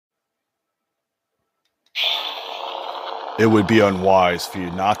it would be unwise for you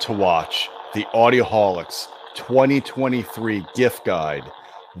not to watch the Audioholics 2023 gift guide.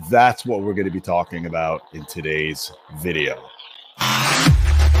 That's what we're going to be talking about in today's video.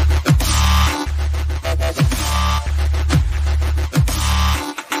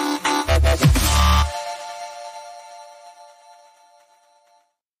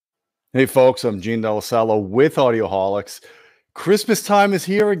 Hey folks, I'm Gene Dellasallo with Audioholics. Christmas time is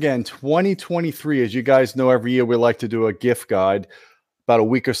here again, 2023. As you guys know, every year we like to do a gift guide. About a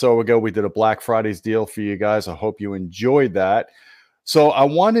week or so ago, we did a Black Friday's deal for you guys. I hope you enjoyed that. So I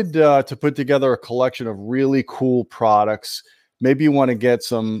wanted to put together a collection of really cool products. Maybe you want to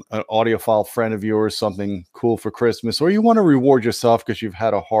get an audiophile friend of yours something cool for Christmas, or you want to reward yourself because you've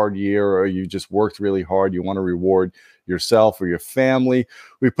had a hard year or you just worked really hard. You want to reward yourself or your family.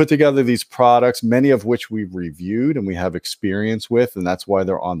 We put together these products, many of which we've reviewed and we have experience with, and that's why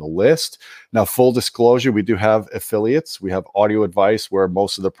they're on the list. Now, full disclosure, we do have affiliates. We have Audio Advice, where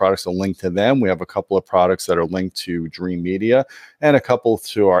most of the products are linked to them. We have a couple of products that are linked to Dream Media and a couple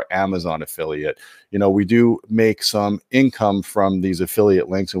to our Amazon affiliate. You know, we do make some income from these affiliate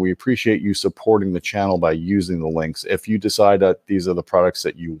links, and we appreciate you supporting the channel by using the links if you decide that these are the products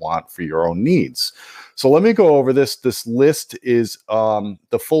that you want for your own needs. So let me go over this. This list is,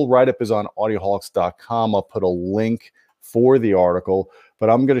 the full write-up is on audioholics.com. I'll put a link for the article, but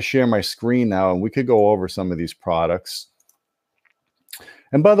I'm going to share my screen now, and we could go over some of these products.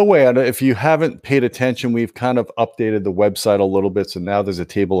 And by the way, if you haven't paid attention, we've kind of updated the website a little bit. So now there's a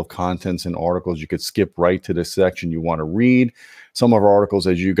table of contents and articles. You could skip right to the section you want to read. Some of our articles,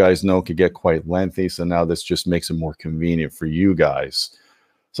 as you guys know, could get quite lengthy. So now this just makes it more convenient for you guys.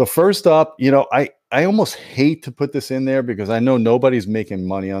 So first up, you know, I almost hate to put this in there because I know nobody's making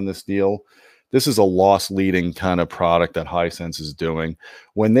money on this deal. This is a loss-leading kind of product that Hisense is doing.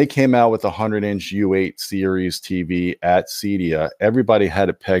 When they came out with a 100-inch U8 series TV at CEDIA, everybody had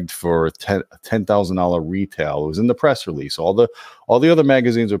it pegged for $10,000 retail. It was in the press release. All the other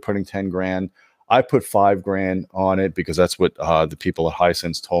magazines are putting 10 grand. I put 5 grand on it because that's what the people at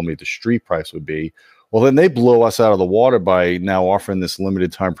Hisense told me the street price would be. Well, then they blow us out of the water by now offering this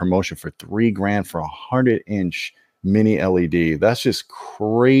limited time promotion for 3 grand for a 100-inch mini LED. That's just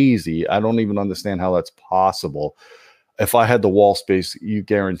crazy. I don't even understand how that's possible. If I had the wall space, you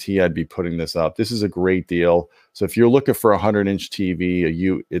guarantee I'd be putting this up. This is a great deal. So if you're looking for a 100-inch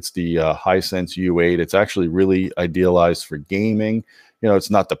TV, it's the Hisense U8. It's actually really idealized for gaming. You know, it's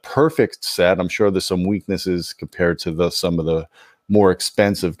not the perfect set. I'm sure there's some weaknesses compared to some of the more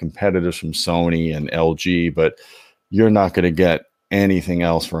expensive competitors from Sony and LG, but you're not going to get anything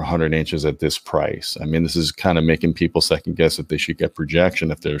else for 100 inches at this price. I mean, this is kind of making people second guess if they should get projection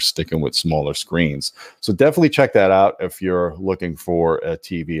if they're sticking with smaller screens. So definitely check that out if you're looking for a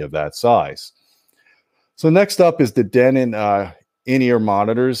TV of that size. So next up is the Denon in-ear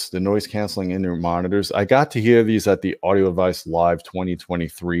monitors, the noise canceling in-ear monitors. I got to hear these at the Audio Advice Live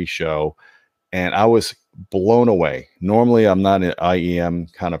 2023 show, and I was blown away. Normally, I'm not an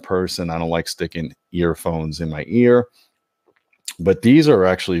IEM kind of person. I don't like sticking earphones in my ear. But these are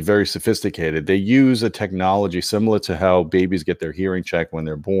actually very sophisticated. They use a technology similar to how babies get their hearing checked when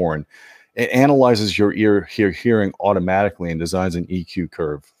they're born. It analyzes your hearing automatically and designs an EQ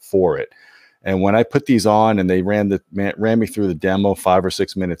curve for it. And when I put these on and they ran me through the demo, 5 or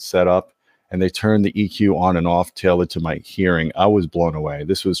 6 minutes setup, and they turned the EQ on and off tailored to my hearing, I was blown away.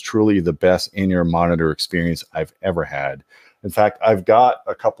 This was truly the best in-ear monitor experience I've ever had. In fact, I've got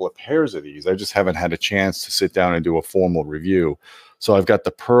a couple of pairs of these. I just haven't had a chance to sit down and do a formal review. So I've got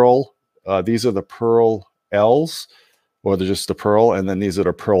the PerL. These are the PerL Ls, or they're just the PerL, and then these are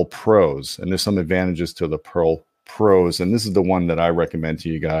the PerL Pros. And there's some advantages to the PerL Pros, and this is the one that I recommend to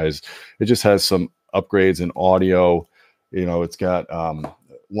you guys. It just has some upgrades in audio. You know, it's got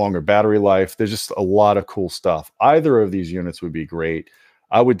longer battery life. There's just a lot of cool stuff. Either of these units would be great.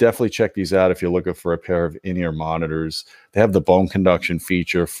 I would definitely check these out if you're looking for a pair of in-ear monitors. They have the bone conduction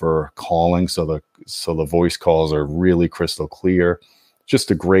feature for calling, so the voice calls are really crystal clear.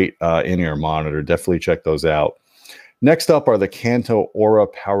 Just a great in-ear monitor. Definitely check those out. Next up are the Kanto Aura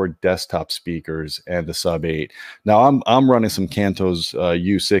powered desktop speakers and the Sub 8. Now I'm running some Kanto's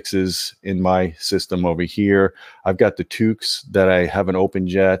U6s in my system over here. I've got the Tukes that I haven't opened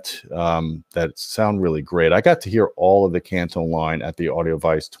yet that sound really great. I got to hear all of the Kanto line at the Audio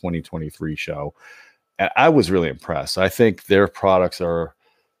Advice 2023 show, and I was really impressed. I think their products are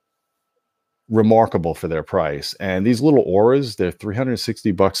remarkable for their price. And these little Auras, they're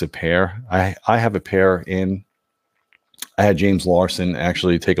 $360 a pair. I have a pair in. I had James Larson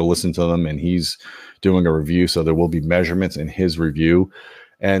actually take a listen to them, and he's doing a review, so there will be measurements in his review.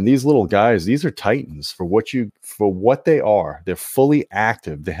 And these little guys, these are titans for what they are. They're fully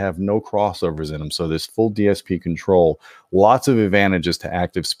active. They have no crossovers in them. So there's full DSP control. Lots of advantages to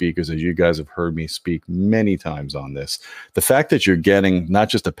active speakers, as you guys have heard me speak many times on this. The fact that you're getting not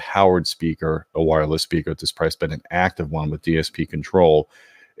just a powered speaker, a wireless speaker at this price, but an active one with DSP control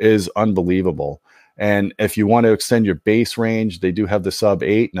is unbelievable. And if you want to extend your bass range, they do have the sub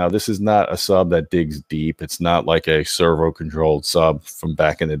 8. Now, this is not a sub that digs deep. It's not like a servo-controlled sub from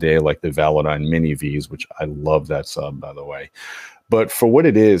back in the day, like the Valentine Mini Vs, which I love that sub, by the way. But for what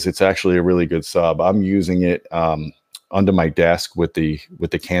it is, it's actually a really good sub. I'm using it under my desk with the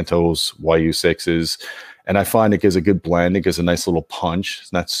Kanto's YU6s, and I find it gives a good blend. It gives a nice little punch.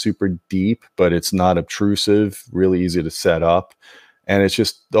 It's not super deep, but it's not obtrusive, really easy to set up. And it's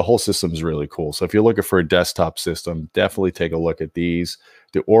just, the whole system is really cool. So if you're looking for a desktop system, definitely take a look at these.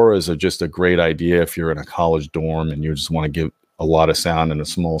 The Auras are just a great idea if you're in a college dorm and you just want to get a lot of sound in a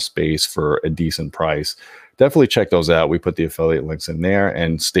small space for a decent price. Definitely check those out. We put the affiliate links in there,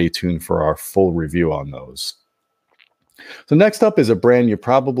 and stay tuned for our full review on those. So next up is a brand you're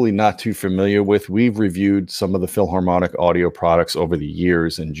probably not too familiar with. We've reviewed some of the Philharmonic audio products over the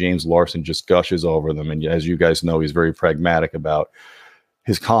years, and James Larson just gushes over them. And as you guys know, he's very pragmatic about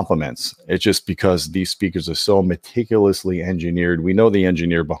his compliments. It's just because these speakers are so meticulously engineered. We know the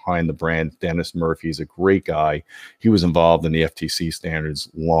engineer behind the brand, Dennis Murphy, is a great guy. He was involved in the FTC standards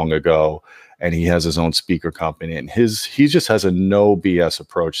long ago, and he has his own speaker company. And he just has a no BS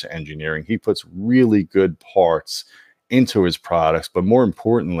approach to engineering. He puts really good parts into his products, but more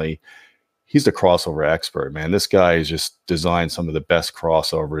importantly, he's the crossover expert, man. This guy has just designed some of the best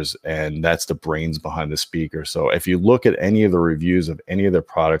crossovers, and that's the brains behind the speaker. So if you look at any of the reviews of any of their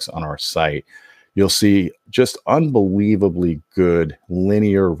products on our site, you'll see just unbelievably good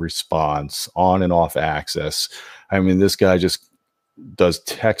linear response, on and off access. I mean, this guy just does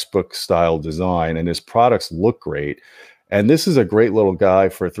textbook style design, and his products look great. And this is a great little guy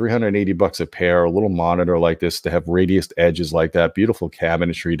for $380 a pair, a little monitor like this to have radiused edges like that, beautiful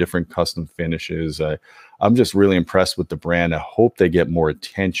cabinetry, different custom finishes. I'm just really impressed with the brand. I hope they get more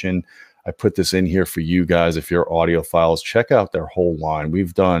attention. I put this in here for you guys. If you're audiophiles, check out their whole line.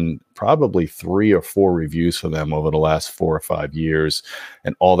 We've done probably 3 or 4 reviews for them over the last 4 or 5 years,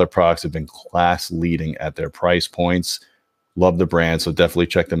 and all their products have been class leading at their price points. Love the brand, so definitely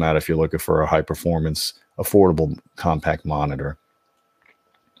check them out if you're looking for a high performance, affordable compact monitor.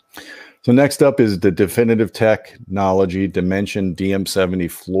 So next up is the Definitive Technology Dymension DM70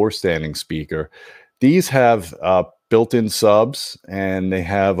 floor standing speaker. These have built-in subs, and they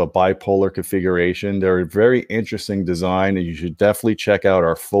have a bipolar configuration. They're a very interesting design, and you should definitely check out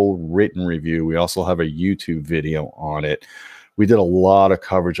our full written review. We also have a YouTube video on it. We did a lot of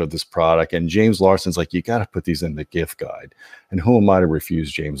coverage of this product, and James Larson's like, you got to put these in the gift guide. And who am I to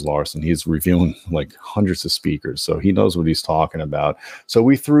refuse James Larson? He's reviewing like hundreds of speakers, so he knows what he's talking about. So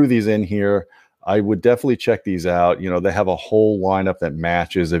we threw these in here. I would definitely check these out. You know, they have a whole lineup that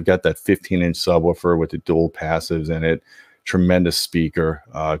matches. They've got that 15-inch subwoofer with the dual passives in it. Tremendous speaker,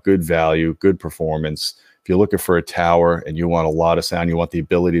 good value, good performance. If you're looking for a tower and you want a lot of sound, you want the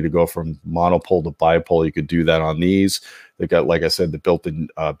ability to go from monopole to bipole, you could do that on these. They've got, like I said, the built-in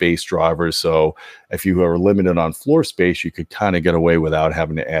bass drivers. So if you are limited on floor space, you could kind of get away without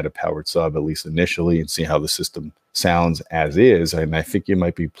having to add a powered sub, at least initially, and see how the system sounds as is. And I think you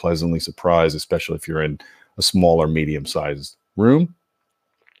might be pleasantly surprised, especially if you're in a smaller, medium-sized room.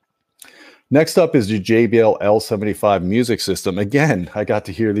 Next up is the JBL L75 Music System. Again, I got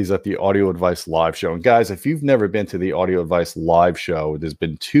to hear these at the Audio Advice live show. And guys, if you've never been to the Audio Advice live show, there's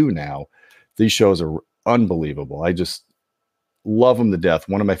been 2 now. These shows are unbelievable. I just love them to death.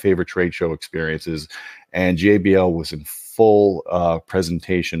 One of my favorite trade show experiences. And JBL was in full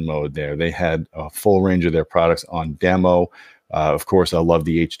presentation mode there. They had a full range of their products on demo. Of course, I love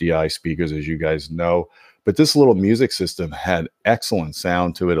the HDI speakers, as you guys know. But this little music system had excellent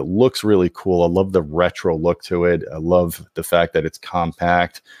sound to it. It looks really cool. I love the retro look to it. I love the fact that it's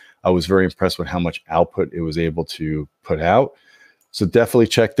compact. I was very impressed with how much output it was able to put out. So definitely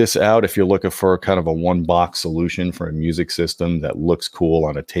check this out if you're looking for kind of a one-box solution for a music system that looks cool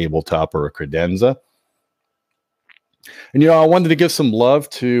on a tabletop or a credenza. And, you know, I wanted to give some love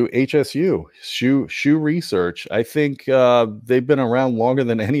to HSU, Hsu Research. I think they've been around longer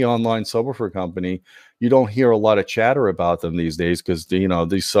than any online subwoofer company. You don't hear a lot of chatter about them these days because, you know,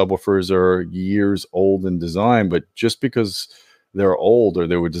 these subwoofers are years old in design, but just because they're old or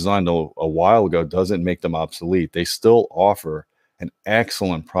they were designed a while ago doesn't make them obsolete. They still offer an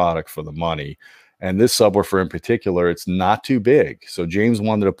excellent product for the money. And this subwoofer in particular, it's not too big. So James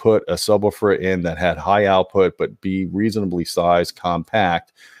wanted to put a subwoofer in that had high output, but be reasonably sized,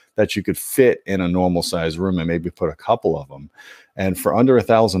 compact, that you could fit in a normal size room and maybe put a couple of them. And for under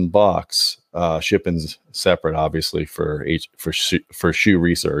 $1,000, shipping's separate, obviously, for Hsu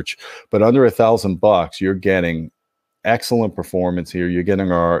Research, but under $1,000, you're getting excellent performance here. You're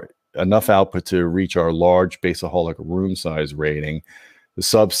getting enough output to reach our large Bassaholic room size rating. The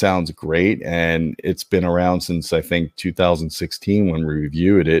sub sounds great, and it's been around since, I think, 2016 when we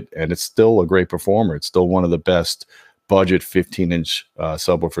reviewed it, and it's still a great performer. It's still one of the best budget 15-inch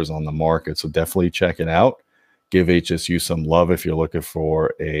subwoofers on the market, so definitely check it out. Give HSU some love if you're looking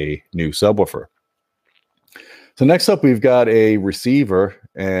for a new subwoofer. So next up, we've got a receiver,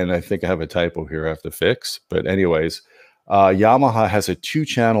 and I think I have a typo here I have to fix, but anyways, Yamaha has a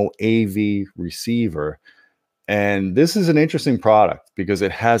 2-channel AV receiver. And this is an interesting product because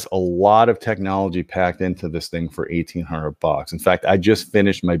it has a lot of technology packed into this thing for $1,800. In fact, I just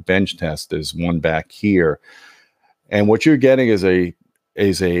finished my bench test. There's one back here. And what you're getting is a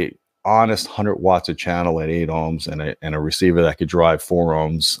honest 100 watts a channel at 8 ohms and a receiver that could drive 4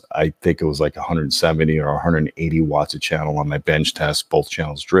 ohms. I think it was like 170 or 180 watts a channel on my bench test, both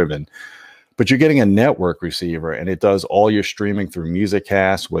channels driven. But you're getting a network receiver, and it does all your streaming through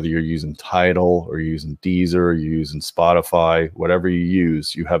MusicCast, whether you're using Tidal or you're using Deezer, or you're using Spotify, whatever you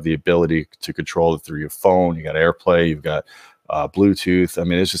use, you have the ability to control it through your phone. You got AirPlay, you've got Bluetooth. I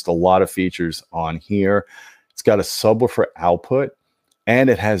mean, it's just a lot of features on here. It's got a subwoofer output,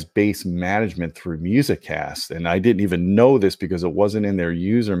 and it has bass management through MusicCast. And I didn't even know this because it wasn't in their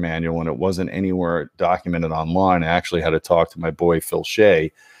user manual and it wasn't anywhere documented online. I actually had to talk to my boy Phil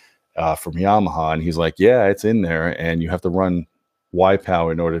Shea from Yamaha, and he's like, yeah, it's in there, and you have to run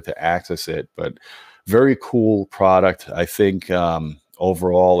Y-Power in order to access it. But very cool product. I think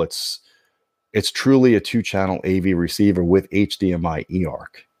overall it's truly a 2-channel AV receiver with HDMI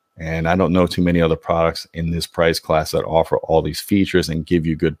eARC. And I don't know too many other products in this price class that offer all these features and give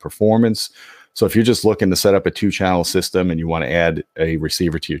you good performance. So if you're just looking to set up a 2-channel system and you want to add a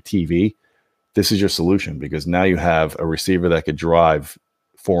receiver to your TV, this is your solution, because now you have a receiver that could drive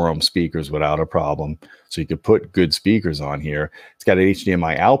 4-ohm speakers without a problem. So you could put good speakers on here. It's got an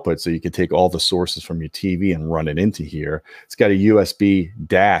HDMI output, so you could take all the sources from your TV and run it into here. It's got a USB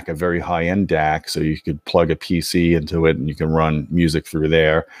DAC, a very high-end DAC, so you could plug a PC into it and you can run music through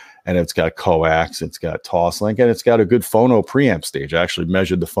there. And it's got coax, it's got Toslink, and it's got a good phono preamp stage. I actually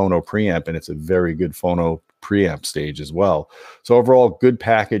measured the phono preamp, and it's a very good phono preamp stage as well. So overall, good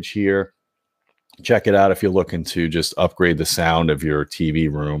package here. Check it out if you're looking to just upgrade the sound of your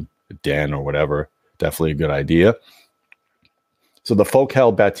TV room, den, or whatever. Definitely a good idea. So the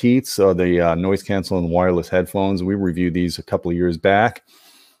Focal Bathys, the noise-canceling wireless headphones, we reviewed these a couple of years back.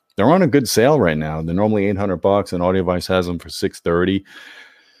 They're on a good sale right now. They're normally $800, and AudioVice has them for $630.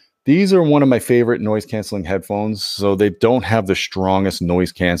 These are one of my favorite noise-canceling headphones. So they don't have the strongest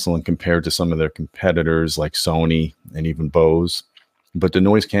noise canceling compared to some of their competitors like Sony and even Bose. But the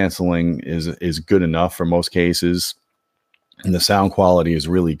noise canceling is good enough for most cases, and the sound quality is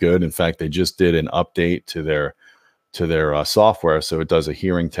really good. In fact, they just did an update to their software, so it does a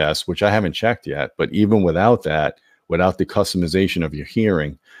hearing test, which I haven't checked yet. But even without that, without the customization of your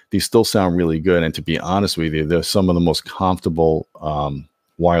hearing, these still sound really good. And to be honest with you, they're some of the most comfortable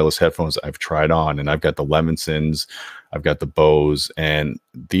wireless headphones I've tried on. And I've got the Lemonsons, I've got the Bose, and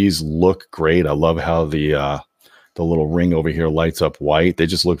these look great. I love how the little ring over here lights up white. They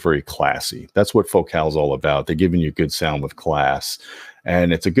just look very classy. That's what Focal's all about. They're giving you good sound with class.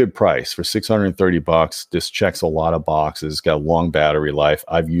 And it's a good price. For $630, this checks a lot of boxes. It's got long battery life.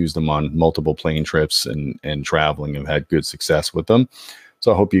 I've used them on multiple plane trips and traveling and had good success with them.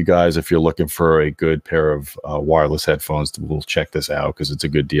 So I hope you guys, if you're looking for a good pair of wireless headphones, will check this out because it's a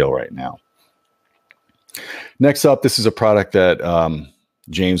good deal right now. Next up, this is a product that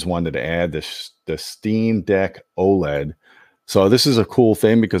James wanted to add, the Steam Deck OLED. So this is a cool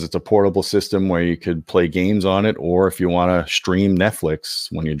thing because it's a portable system where you could play games on it, or if you want to stream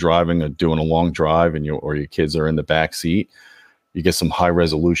Netflix when you're driving or doing a long drive and your kids are in the back seat, you get some high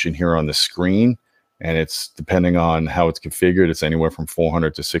resolution here on the screen. And it's, depending on how it's configured, it's anywhere from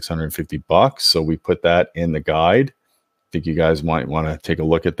 $400 to $650. So we put that in the guide. I think you guys might want to take a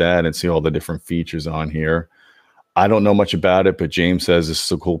look at that and see all the different features on here. I don't know much about it, but James says this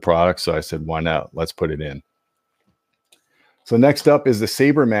is a cool product. So I said, why not? Let's put it in. So next up is the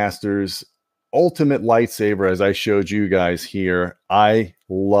Sabermasters Ultimate Lightsaber, as I showed you guys here. I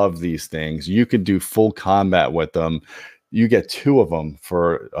love these things. You could do full combat with them. You get 2 of them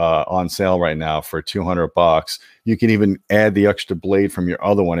for on sale right now for $200. You can even add the extra blade from your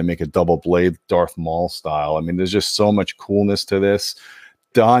other one and make a double blade Darth Maul style. I mean, there's just so much coolness to this.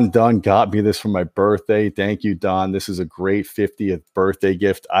 Don got me this for my birthday. Thank you, Don. This is a great 50th birthday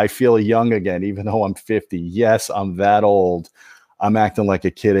gift. I feel young again, even though I'm 50. Yes, I'm that old. I'm acting like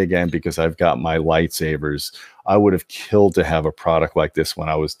a kid again because I've got my lightsabers. I would have killed to have a product like this when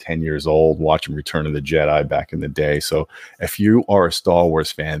I was 10 years old, watching Return of the Jedi back in the day. So if you are a Star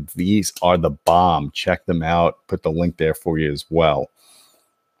Wars fan, these are the bomb. Check them out. Put the link there for you as well.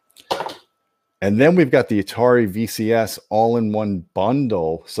 And then we've got the Atari VCS all-in-one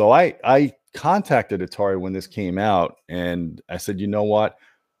bundle. So I contacted Atari when this came out, and I said, you know what?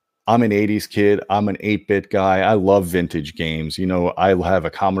 I'm an 80s kid. I'm an 8-bit guy. I love vintage games. You know, I have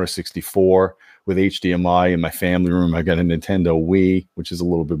a Commodore 64 with HDMI in my family room. I got a Nintendo Wii, which is a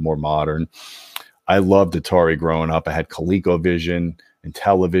little bit more modern. I loved Atari growing up. I had ColecoVision and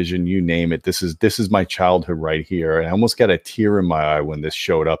television, you name it. This is my childhood right here. And I almost got a tear in my eye when this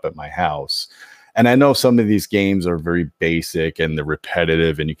showed up at my house. And I know some of these games are very basic and they're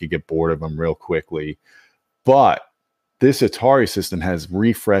repetitive and you could get bored of them real quickly. But this Atari system has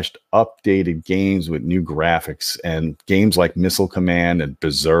refreshed, updated games with new graphics, and games like Missile Command and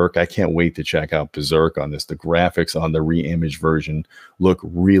Berserk. I can't wait to check out Berserk on this. The graphics on the re-image version look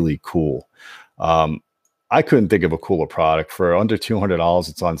really cool. I couldn't think of a cooler product. For under $200,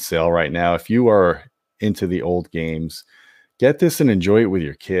 it's on sale right now. If you are into the old games, get this and enjoy it with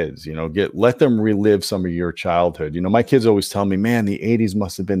your kids. You know, let them relive some of your childhood. You know, my kids always tell me, man, the 80s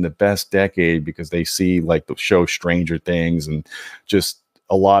must have been the best decade, because they see like the show Stranger Things, and just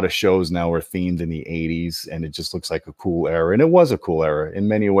a lot of shows now are themed in the 80s, and it just looks like a cool era. And it was a cool era. In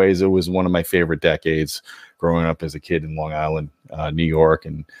many ways, it was one of my favorite decades growing up as a kid in Long Island, New York,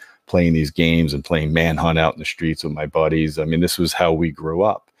 and playing these games and playing Manhunt out in the streets with my buddies. I mean, this was how we grew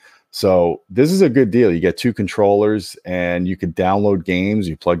up. So this is a good deal. You get 2 controllers and you can download games.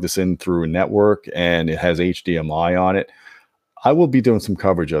 You plug this in through a network and it has HDMI on it. I will be doing some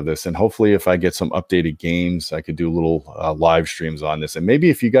coverage of this, and hopefully if I get some updated games, I could do little live streams on this. And maybe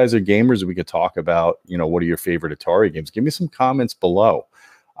if you guys are gamers, we could talk about, you know, what are your favorite Atari games? Give me some comments below.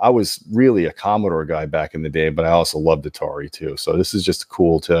 I was really a Commodore guy back in the day, but I also loved Atari too. So this is just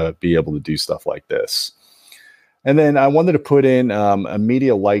cool to be able to do stuff like this. And then I wanted to put in a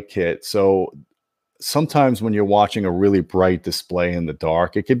media light kit. So sometimes when you're watching a really bright display in the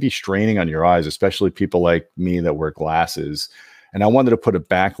dark, it could be straining on your eyes, especially people like me that wear glasses. And I wanted to put a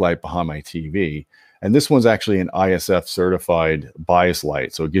backlight behind my TV. And this one's actually an ISF certified bias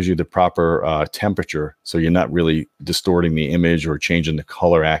light. So it gives you the proper temperature. So you're not really distorting the image or changing the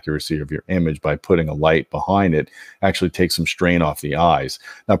color accuracy of your image by putting a light behind it. Actually takes some strain off the eyes.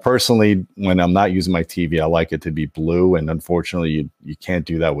 Now, personally, when I'm not using my TV, I like it to be blue. And unfortunately, you can't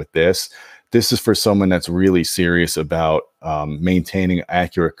do that with this. This is for someone that's really serious about maintaining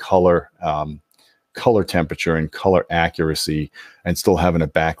accurate color temperature and color accuracy, and still having a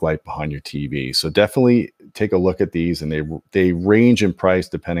backlight behind your TV. So definitely take a look at these, and they range in price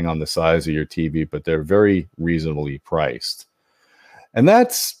depending on the size of your TV, but they're very reasonably priced. And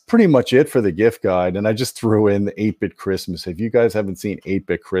that's pretty much it for the gift guide. And I just threw in the 8-Bit Christmas. If you guys haven't seen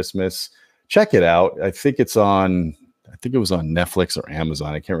 8-Bit Christmas, check it out. I think it was on Netflix or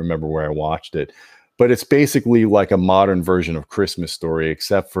Amazon. I can't remember where I watched it. But it's basically like a modern version of Christmas Story,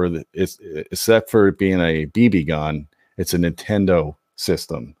 except for it being a BB gun. It's a Nintendo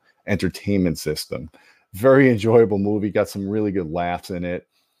system, entertainment system. Very enjoyable movie. Got some really good laughs in it.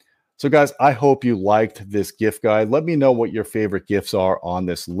 So guys, I hope you liked this gift guide. Let me know what your favorite gifts are on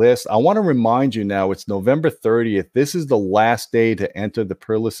this list. I want to remind you now, it's November 30th. This is the last day to enter the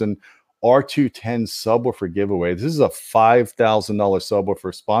PerL R210 subwoofer giveaway. This is a $5,000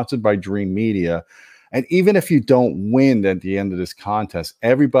 subwoofer sponsored by Dream Media. And even if you don't win at the end of this contest,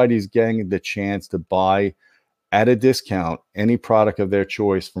 everybody's getting the chance to buy at a discount any product of their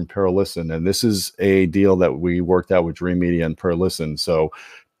choice from PerL. And this is a deal that we worked out with Dream Media and PerL. So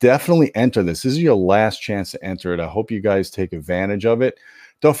definitely enter this. This is your last chance to enter it. I hope you guys take advantage of it.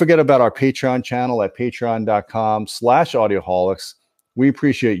 Don't forget about our Patreon channel at patreon.com/audioholics. We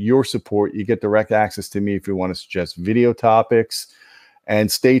appreciate your support. You get direct access to me if you want to suggest video topics.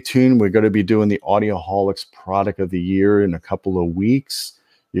 And stay tuned. We're going to be doing the Audioholics Product of the Year in a couple of weeks.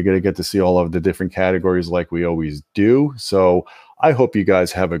 You're going to get to see all of the different categories like we always do. So I hope you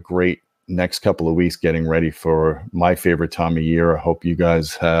guys have a great next couple of weeks getting ready for my favorite time of year. I hope you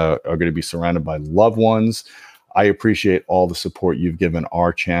guys are going to be surrounded by loved ones. I appreciate all the support you've given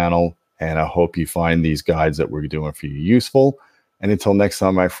our channel, and I hope you find these guides that we're doing for you useful. And until next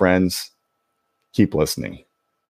time, my friends, keep listening.